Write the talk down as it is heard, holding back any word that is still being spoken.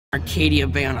Arcadia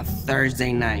Bay on a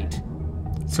Thursday night.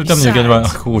 쓸데없는 얘기하지 마.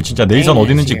 그거 진짜 네이선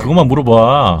어디 있는지 그것만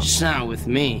물어봐. She's not with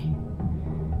me.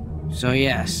 So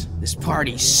yes, this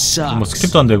party sucks. 뭐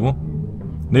스킵도 안 되고.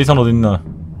 네이선 어디 있나?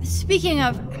 Speaking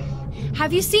of,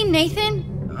 have you seen Nathan?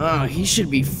 Oh, he should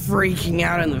be freaking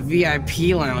out in the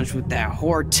VIP lounge with that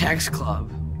whore text club.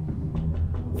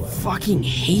 Fucking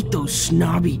hate those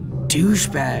snobby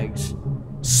douchebags.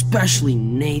 Especially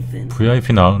Nathan.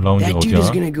 VIP 라운지가 That dude is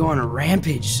어디야? gonna go on a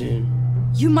rampage soon.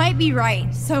 You might be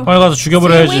right. So 빨리 가서 stay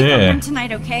away from him 죽여버려야지.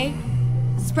 tonight, okay?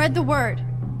 Spread the word.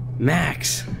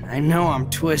 Max, I know I'm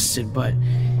twisted, but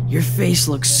your face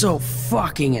looks so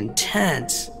fucking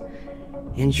intense.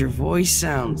 And your voice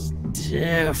sounds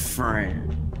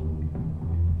different.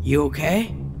 You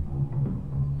okay?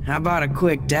 How about a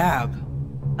quick dab?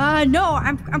 No,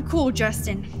 I'm cool,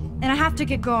 Justin. And I have to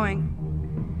get going.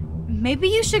 Maybe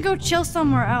you should go chill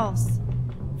somewhere else.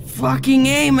 Fucking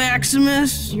A,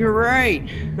 Maximus! You're right.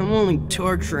 I'm only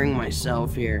torturing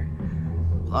myself here.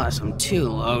 Plus, I'm too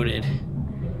loaded.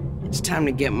 It's time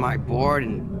to get my board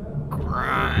and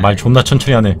grind. 말 존나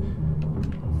천천히 하네.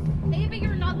 Maybe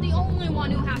you're not the only one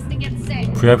who has to get sick.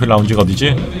 VIP 라운지가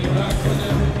어디지?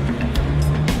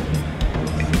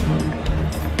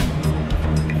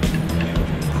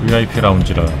 VIP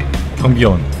라운지라.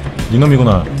 경비원.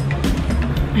 니놈이구나.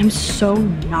 I'm so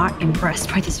not impressed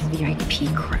by this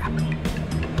VIP crap.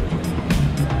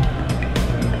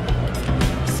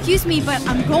 Excuse me, but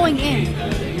I'm going in.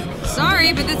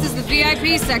 Sorry, but this is the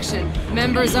VIP section.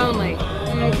 Members only.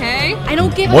 Okay? I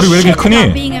don't give a 머리 왜 이렇게 shit 크니?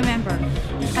 about being a member.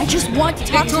 I just want to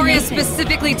talk to Victoria Nathan.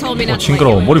 specifically told me not to let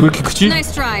징그러워. you in. 머리 왜 이렇게 크지?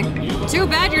 Nice try. Too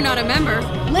bad you're not a member.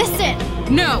 Listen!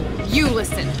 No, you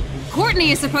listen.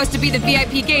 Courtney is supposed to be the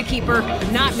VIP gatekeeper,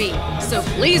 not me. So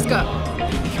please go.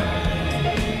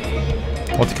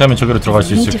 어떻게 하면 저기로 들어갈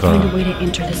수 I need to find a 있을까? way to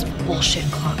enter this bullshit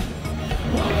club.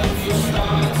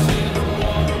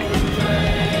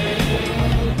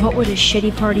 What would a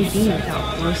shitty party be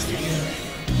without roasting?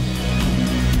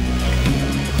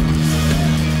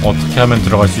 어떻게 하면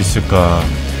들어갈 수 있을까?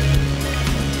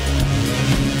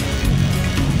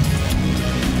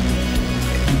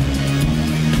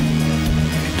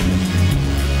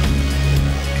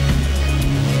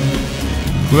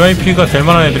 VIP가 될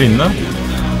만한 애들이 있나?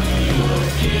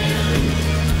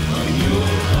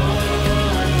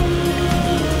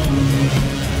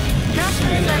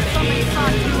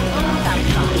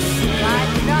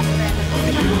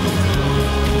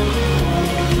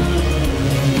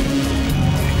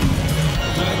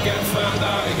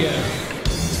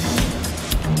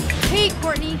 Hey,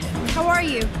 Courtney. How are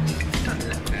you?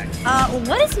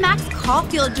 What is Max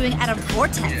Caulfield doing at a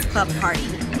Vortex Club party?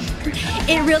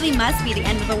 It really must be the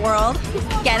end of the world.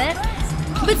 Get it?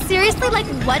 But seriously, like,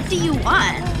 what do you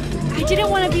want? I didn't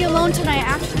want to be alone tonight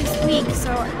after this week,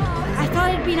 so I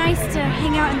thought it'd be nice to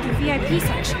hang out in the VIP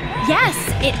section. Yes,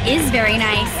 it is very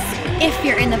nice. If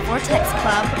you're in the Vortex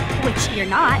Club, which you're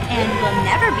not and will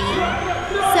never be.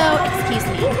 So, excuse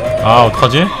me. 아,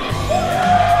 어떡하지?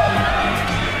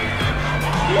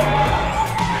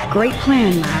 Great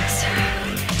plan, Max.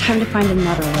 Time to find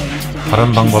another way into the 다른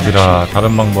VIP 방법이라, section.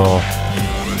 다른 방법.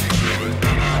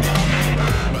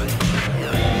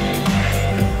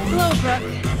 Hello, Brooke.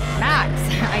 Max,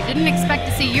 I didn't expect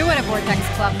to see you at a Vortex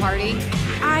Club party.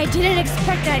 I didn't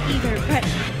expect that either, but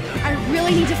I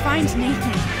really need to find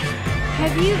Nathan.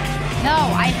 Have you? No,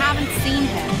 I haven't seen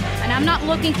him. And I'm not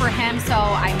looking for him, so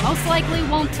I most likely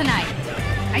won't tonight.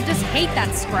 I just hate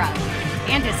that scrub.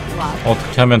 And his club.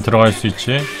 어떻게 하면 들어갈 수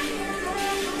있지?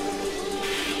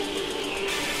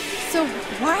 So,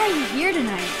 why are you here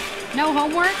tonight? No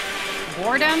homework?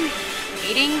 Boredom?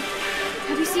 Dating?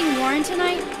 Have you seen Warren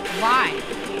tonight? Why?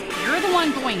 You're the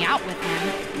one going out with him.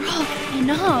 Brooke,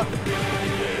 enough.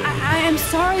 I am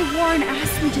sorry Warren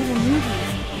asked me to the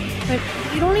movies, but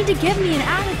you don't need to give me an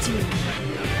attitude.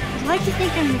 I'd like to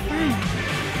think I'm your friend.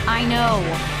 I know.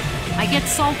 I get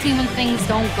salty when things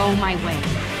don't go my way.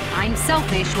 I'm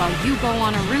selfish while you go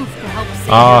on a roof to help save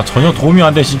아, your 전혀 도움이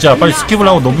안 돼. 진짜 빨리 스킵을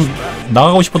하고 너무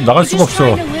나가고 싶어도 나갈 수가 Just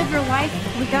trying 없어. to live your life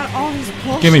without all his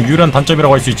bullshit. 게임의 유일한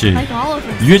단점이라고 할 수 있지. Like all of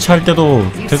us. 2회차 할 때도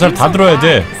You 대사를 seem 다 so 들어야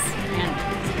돼. wise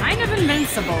and kind of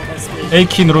invincible this week.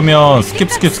 A키 누르면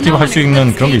스킵 할 수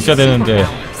있는 그런 게 있어야 되는데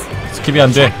스킵이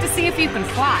안 돼. Check to see if you can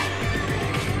fly.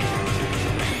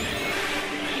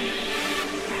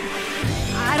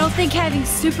 I don't think having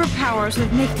superpowers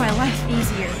would make my life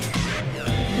easier.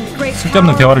 With great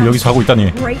쓸데없는 power 대화를 comes 여기서 하고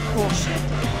있다니. great bullshit.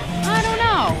 I don't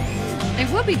know. It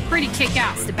would be pretty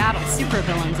kick-ass to battle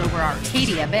supervillains over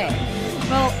Arcadia Bay.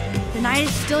 Well, the night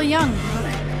is still young,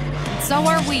 brother. So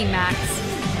are we, Max.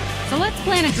 So let's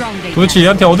plan a drone date. 도대체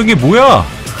얘한테 얻은 게 뭐야?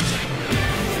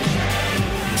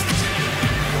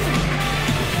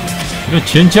 이거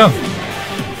젠장.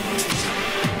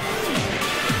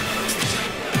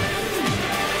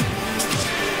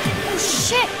 Oh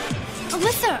shit!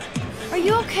 Alyssa, are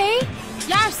you okay?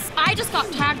 Yes, I just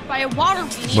got tagged by a water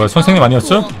weenie. 뭐야, 선생님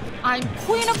아니었어? I'm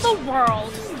queen of the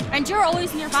world, and you're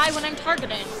always nearby when I'm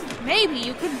targeted. Maybe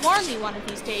you could warn me one of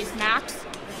these days, Max.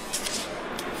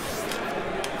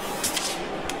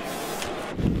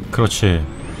 그렇지.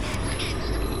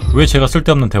 왜 제가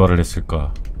쓸데없는 대화를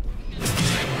했을까?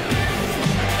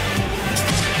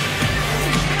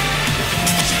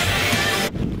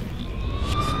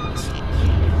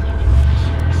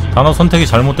 단어 선택이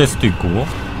잘못될 수도 있고.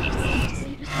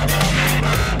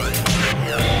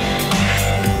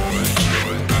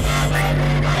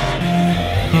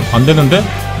 안 되는데?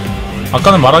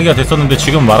 아까는 말하기가 됐었는데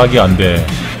지금 말하기 안 돼.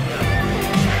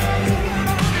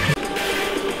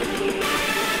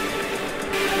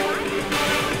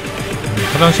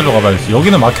 화장실로 가봐야지.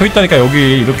 여기는 막혀있다니까.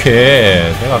 여기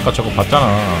이렇게 내가 아까 저거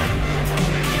봤잖아.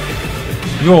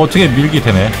 이거 어떻게 밀기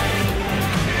되네.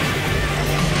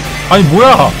 아니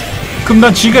뭐야. 그럼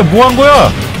난 지금 뭐 한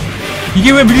거야?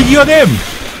 이게 왜 밀기가 됨?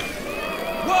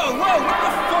 Whoa, whoa, what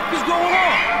the fuck is going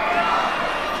on?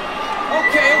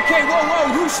 Okay, okay, whoa,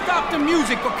 whoa, you stop the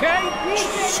music, okay?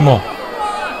 숨어.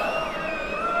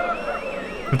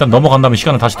 일단 넘어간 다음에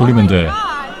시간을 다시 돌리면 돼.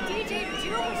 DJ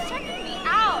Duo was checking me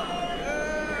out.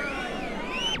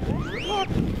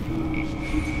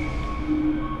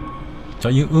 자,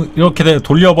 이렇게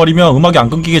돌려버리면 음악이 안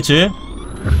끊기겠지?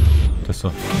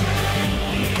 됐어.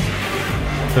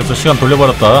 그래서 시간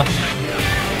돌려버렸다.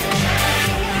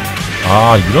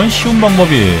 아, 이런 쉬운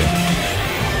방법이.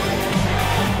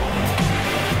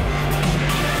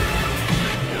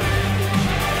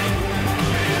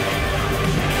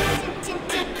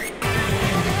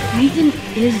 Nathan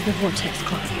is the Vortex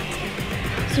Club.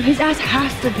 So his ass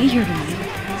has to be here tonight.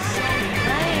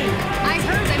 I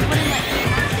heard they wouldn't let me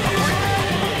have the horse.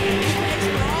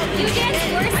 You dance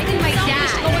worse than my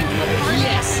dad. Going to a party.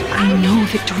 Yes. I know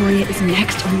Victoria is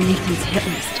next on Nathan's hit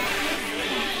list.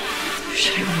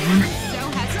 Should I warn her? Joe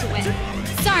has to win.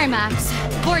 Sorry, Max.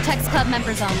 Vortex Club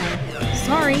members only.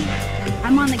 Sorry,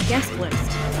 I'm on the guest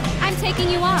list. I'm taking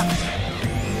you off.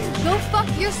 Go fuck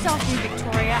yourself,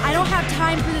 Victoria. I don't have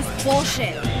time for this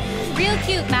bullshit. Real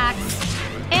cute, Max.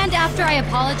 And after I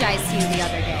apologized to you the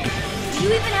other day. Do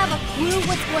you even have a clue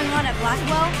what's going on at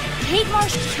Blackwell? Kate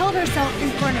Marsh killed herself in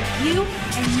front of you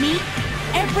and me,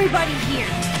 everybody here.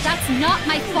 That's not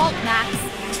my fault, Max.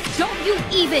 Don't you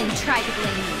even try to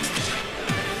blame me.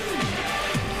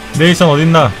 네이선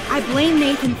어딨나? I blame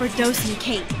Nathan for dosing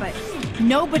Kate, but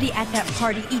nobody at that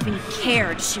party even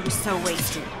cared she was so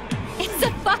wasted. It's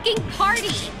a fucking party.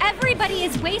 Everybody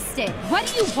is wasted. What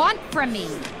do you want from me?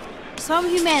 Some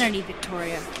humanity,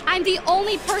 Victoria. I'm the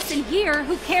only person here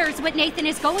who cares what Nathan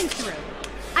is going through.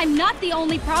 I'm not the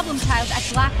only problem child at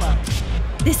Blackwell.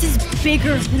 This is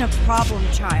bigger than a problem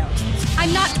child.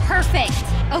 I'm not perfect,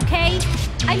 okay?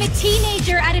 I'm a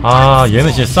teenager at an 아, art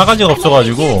얘는 school. 진짜 싸가지가 I'm only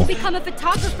here 없어가지고. to become a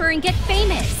photographer and get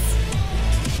famous.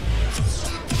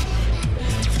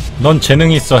 넌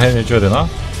재능이 있어 해줘야 되나?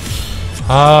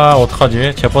 아,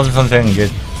 어떡하지? 제퍼슨 선생 이게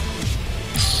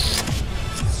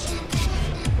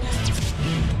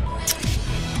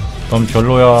넌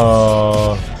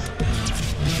별로야.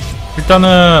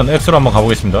 일단은 X로 한번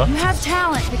가보겠습니다. You have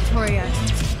talent, Victoria.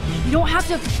 You don't have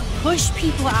to push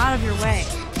people out of your way.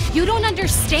 You don't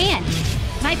understand.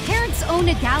 My parents own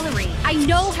a gallery. I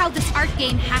know how this art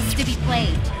game has to be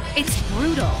played. It's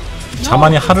brutal.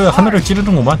 자만이 하늘을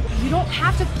찌르는구만. You don't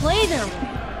have to play their way.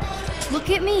 Look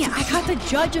at me. I got the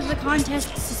judge of the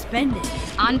contest suspended.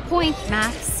 On point,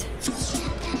 Max.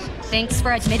 Thanks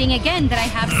for admitting again that I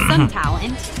have some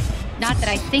talent. Not that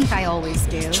I think I always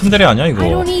do. 츤데레 아니야 I 이거?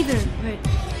 don't either, but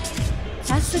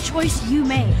that's the choice you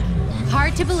made.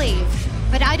 Hard to believe,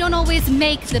 but I don't always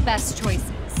make the best choices.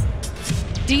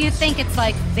 Do you think it's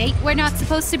like fate we're not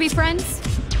supposed to be friends?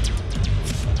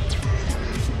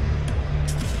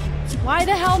 Why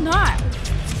the hell not?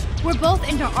 We're both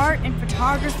into art and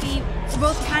photography. We're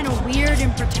both kind of weird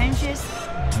and pretentious.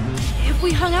 If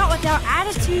we hung out without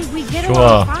attitude, we'd get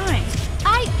along fine.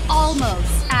 I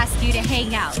almost asked you to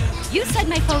hang out. You said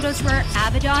my photos were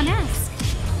Abaddon-esque.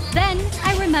 Then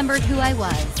I remembered who I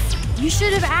was. You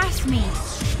should have asked me.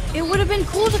 It would have been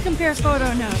cool to compare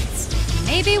photo notes.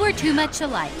 Maybe we're too much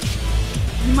alike.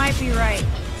 You might be right.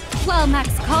 Well, Max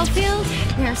Caulfield,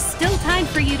 there's still time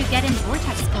for you to get in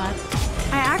Vortex Club.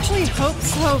 I actually hope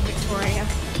so, Victoria.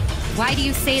 Why do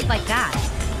you say it like that?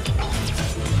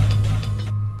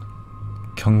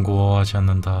 경고하지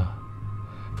않는다.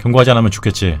 경고하지 않으면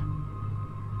죽겠지.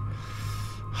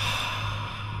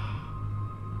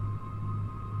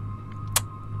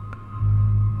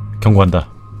 경고한다.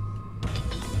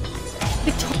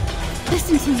 Victoria,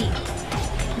 listen to me.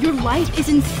 Your life is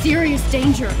in serious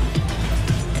danger.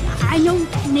 I know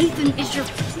Nathan is your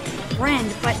friend,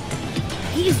 but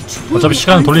he is truly 어차피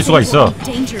시간을 돌릴 수가 있어.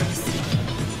 dangerous.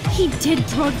 He did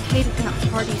drug Kate at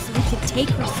that party so we could take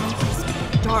her someplace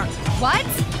dark. What?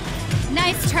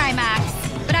 Nice try, Max.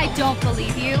 But I don't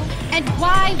believe you. And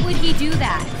why would he do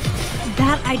that?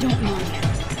 That I don't know yet.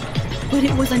 But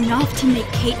it was enough to make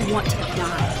Kate want to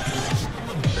die.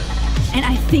 And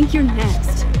I think you're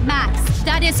next. Max,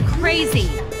 that is crazy.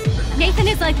 Nathan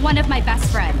is like one of my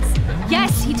best friends.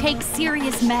 Yes, he takes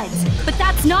serious meds, but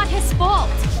that's not his fault.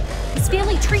 His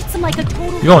family treats him like a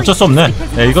total. 이건 어쩔 수 없네.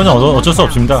 네, 이거는 어쩔 수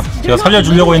없습니다. 제가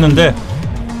살려주려고 했는데.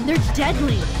 They're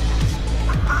deadly.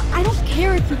 I don't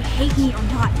care if you hate me or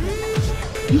not.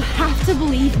 You have to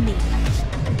believe me.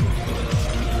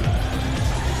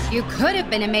 You could have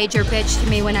been a major bitch to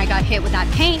me when I got hit with that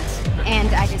paint,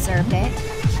 and I deserved it.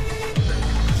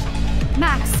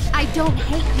 Max, I don't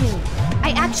hate you.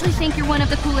 I actually think you're one of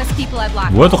the coolest people I've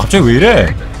locked. 뭐야 또 갑자기 왜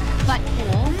이래? But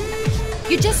cool?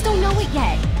 You just don't know it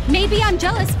yet. Maybe I'm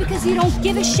jealous because you don't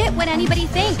give a shit what anybody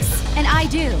thinks, and I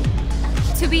do.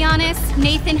 To be honest,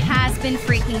 Nathan has been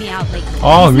freaking me out lately.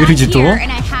 아, 왜 He's 이러지 또? not here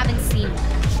and I haven't seen him.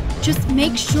 Just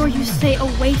make sure you stay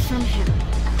away from him.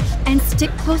 And stick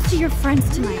close to your friends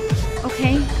tonight,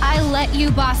 okay? I let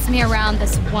you boss me around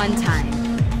this one time.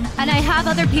 And I have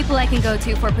other people I can go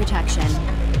to for protection.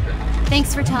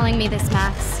 Thanks for telling me this,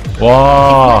 Max. If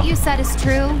와, what you said is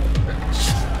true,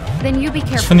 then you be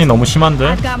careful. 순이 너무 심한데?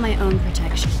 I've got my own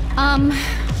protection.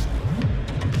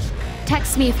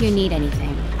 Text me if you need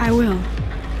anything. I will.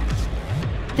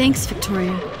 Thanks,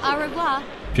 Victoria. Au revoir.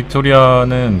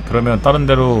 빅토리아는 그러면 다른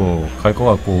데로 갈 것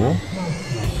같고,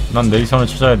 난 네이선을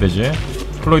찾아야 되지.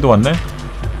 클로이도 왔네?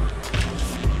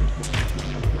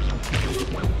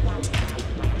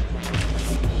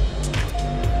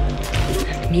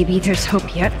 Maybe there's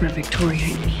hope yet for Victoria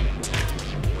and me.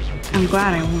 I'm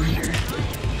glad I warned her.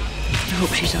 I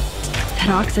hope she's up. That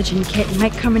oxygen kit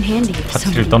might come in handy if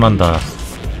파티를 someone... 떠난다.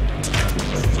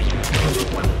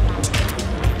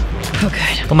 Oh,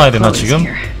 good. 떠나야 되나 Chloe's 지금?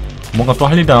 here. 뭔가 또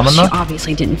할 일이 She 남았나?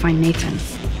 obviously didn't find Nathan.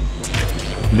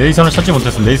 네이선을 찾지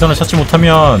못했어. 네이선을 찾지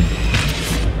못하면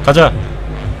가자.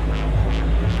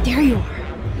 There you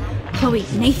are. Chloe,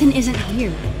 Nathan isn't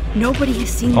here. Nobody has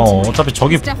seen him tonight. 어차피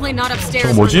저기 Definitely not upstairs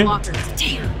저거 뭐지? or in the lockers.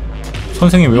 Damn.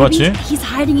 선생이 왜 왔지? Maybe he's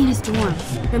hiding in his dorm.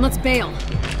 Then let's bail.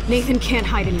 Nathan can't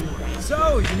hide anymore.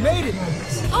 So, you made it.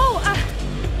 Oh,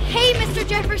 hey, Mr.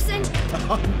 Jefferson.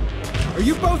 Are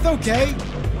you both okay?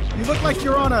 You look like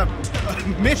you're on a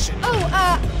mission. Oh,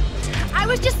 I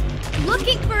was just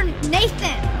looking for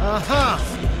Nathan. Uh-huh.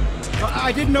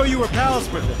 I didn't know you were pals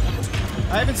with him.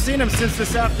 I haven't seen him since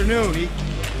this afternoon.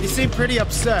 He seemed pretty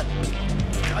upset.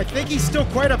 I think he's still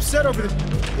quite upset over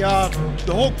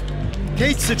the whole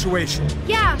Kate situation.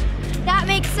 Yeah, that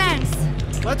makes sense.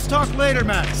 Let's talk later,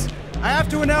 Max. I have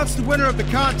to announce the winner of the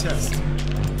contest.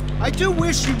 I do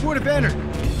wish you would have entered.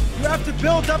 You have to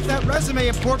build up that resume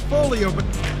and portfolio, but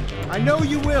I know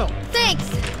you will. Thanks.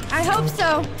 I hope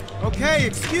so. Okay,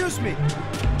 excuse me.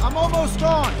 I'm almost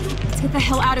on. Let's get the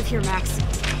hell out of here, Max.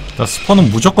 자,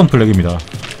 스포는 무조건 블랙입니다.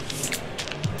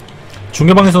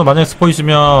 중계방에서도 만약에 스포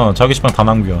있으면 자기 시방 다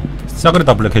남겨. 싸그리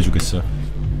다 블랙 해주겠어.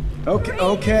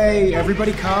 Okay,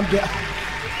 everybody calm down.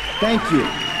 Thank you.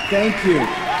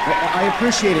 I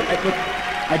appreciate it. Look,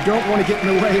 I don't want to get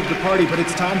in the way of the party, but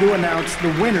it's time to announce the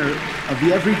winner of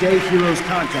the Everyday Heroes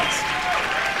contest.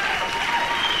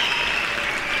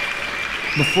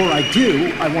 Before I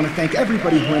do, I want to thank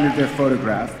everybody who entered their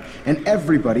photograph and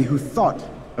everybody who thought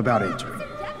about entering.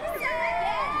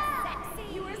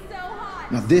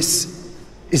 Now this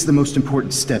is the most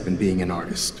important step in being an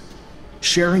artist.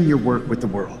 Sharing your work with the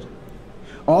world.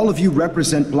 All of you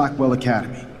represent Blackwell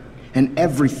Academy and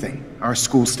everything our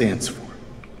school stands for.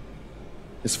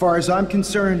 As far as I'm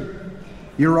concerned,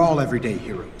 you're all everyday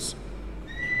heroes.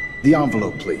 The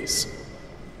envelope, please.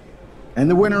 And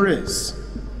the winner is...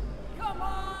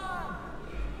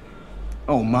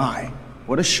 Oh my,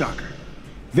 what a shocker.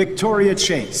 Victoria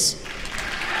Chase.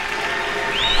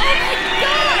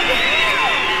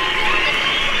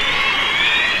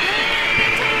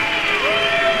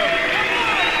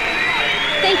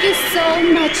 Thank you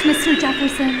so much, Mr.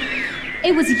 Jefferson.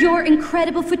 It was your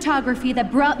incredible photography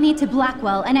that brought me to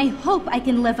Blackwell, and I hope I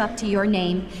can live up to your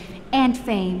name and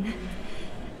fame.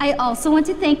 I also want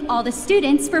to thank all the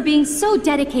students for being so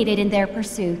dedicated in their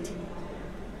pursuit.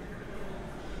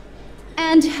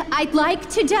 And I'd like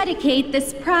to dedicate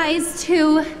this prize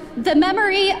to the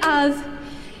memory of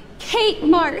Kate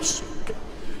Marsh.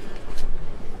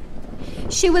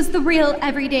 She was the real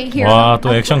everyday hero. 와,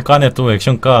 또 액션가네, 또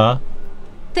액션가.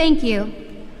 Thank you.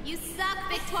 You suck,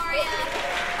 Victoria.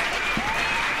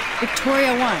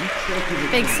 Victoria won.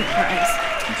 Big surprise.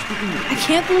 I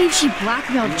can't believe she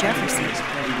blackmailed Jefferson.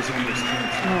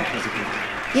 Well,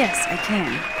 yes, I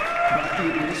can.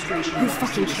 Who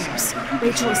fucking cares?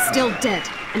 Rachel is still dead,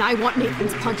 and I want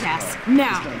Nathan's punk ass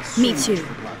now. Me too.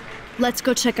 Let's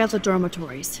go check out the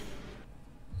dormitories.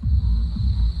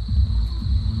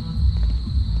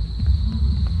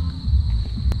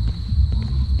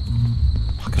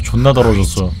 학교 존나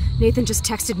더러워졌어. Nathan just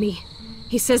texted me.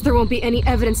 He says there won't be any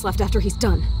evidence left after he's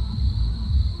done.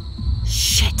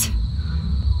 Shit.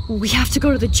 We have to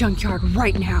go to the junkyard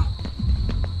right now.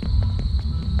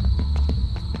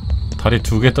 다리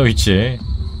 2개 떠있지.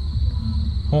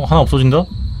 하나 없어진다?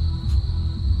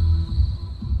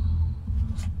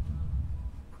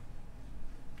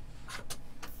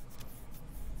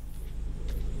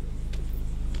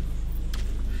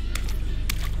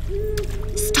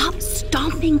 Stop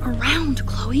stomping around,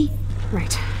 Chloe.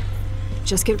 Right.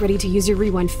 Just get ready to use your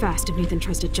rewind fast if Nathan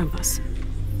tries to jump us.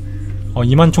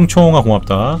 이만 총총아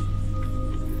고맙다.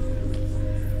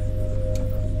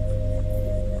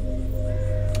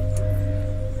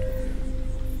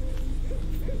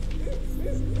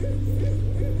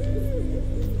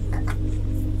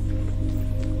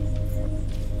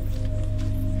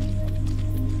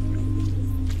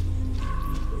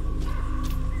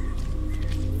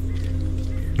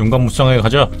 용감무쌍하게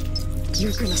가자.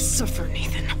 You're gonna suffer,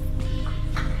 Nathan.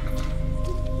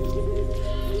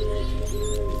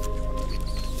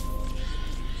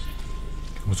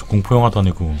 무슨 공포영화도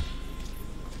아니고.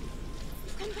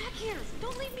 Come back here.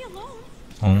 Don't leave me alone.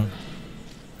 응.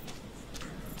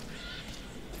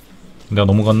 내가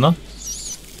넘어갔나?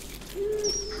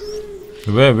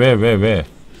 왜?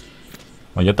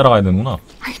 아, 얘 따라가야 되는구나.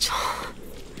 Rachel.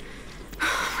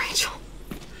 Rachel.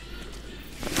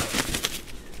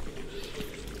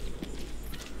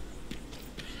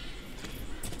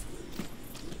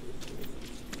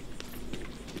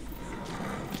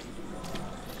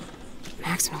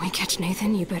 Max, when we catch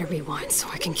Nathan, you better rewind so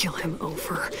I can kill him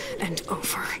over and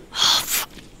over. Oh, for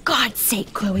God's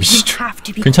sake, Chloe, you have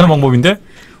to be 괜찮은 quiet. 방법인데?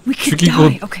 We could 죽이고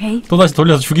die, okay? 또다시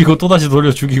돌려서 죽이고 또다시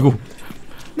돌려 죽이고.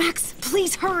 Max,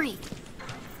 please hurry.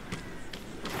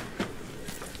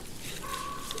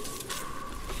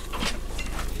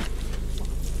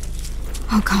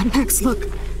 Oh God, Max, look.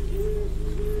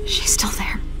 She's still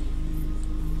there.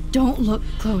 Don't look,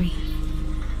 Chloe.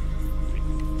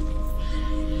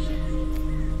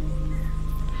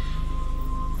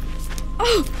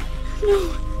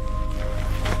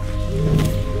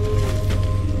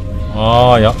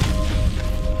 아, 야.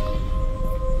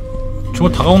 저거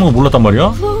다가오는 거 몰랐단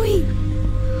말이야? Chloe!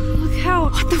 Look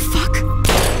out! What the fuck?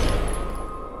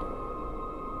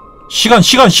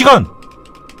 시간!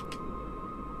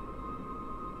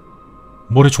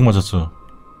 머리에 총 맞았어.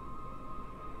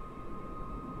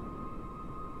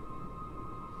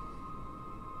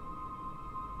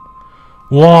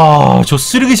 와, 저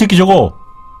쓰레기 새끼 저거.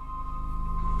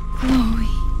 Chloe.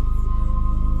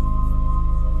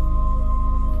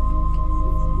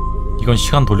 이건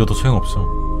시간 돌려도 소용없어.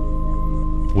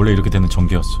 원래 이렇게 되는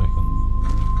전개였어, 이건.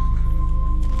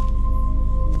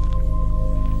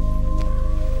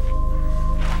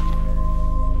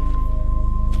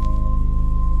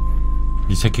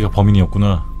 이 새끼가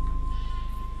범인이었구나.